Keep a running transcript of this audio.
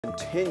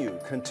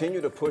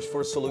Continue to push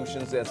for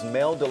solutions as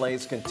mail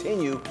delays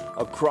continue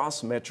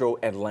across Metro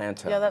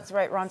Atlanta. Yeah, that's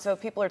right, Ron. So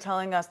people are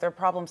telling us their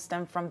problems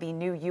stem from the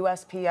new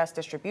USPS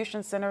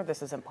distribution center.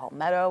 This is in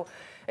Palmetto.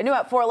 And new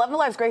at 411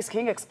 Live's Grace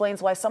King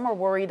explains why some are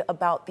worried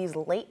about these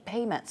late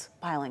payments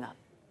piling up.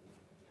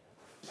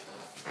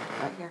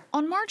 Right here.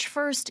 On March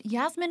 1st,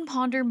 Yasmin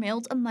Ponder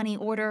mailed a money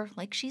order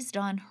like she's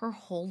done her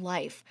whole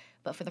life.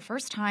 But for the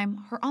first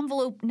time, her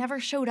envelope never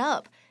showed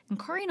up,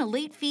 incurring a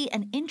late fee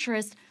and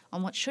interest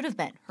on what should have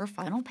been her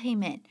final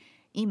payment.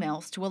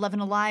 Emails to 11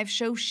 Alive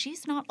show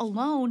she's not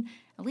alone.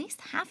 At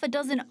least half a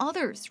dozen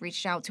others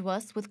reached out to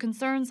us with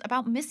concerns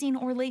about missing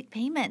or late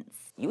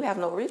payments. You have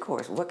no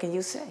recourse. What can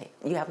you say?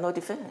 You have no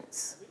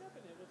defense.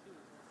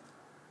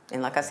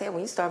 And like I said,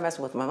 when you start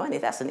messing with my money,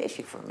 that's an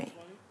issue for me.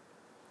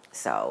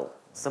 So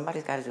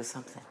somebody's got to do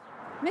something.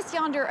 Miss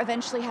Yonder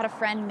eventually had a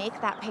friend make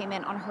that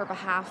payment on her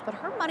behalf, but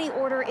her money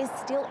order is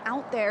still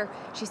out there.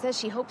 She says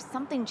she hopes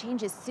something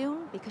changes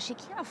soon because she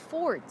can't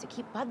afford to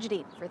keep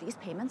budgeting for these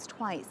payments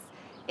twice.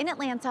 In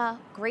Atlanta,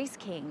 Grace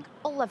King,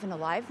 11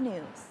 Alive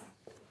News.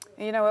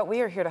 You know what? We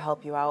are here to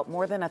help you out.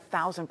 More than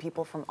 1,000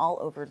 people from all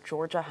over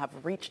Georgia have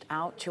reached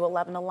out to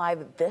 11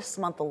 Alive this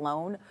month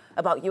alone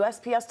about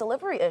USPS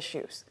delivery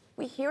issues.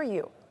 We hear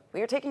you.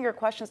 We are taking your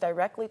questions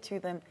directly to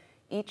them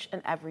each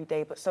and every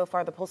day, but so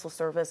far the Postal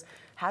Service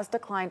has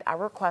declined our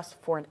request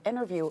for an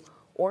interview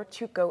or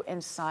to go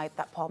inside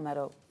that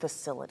Palmetto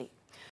facility.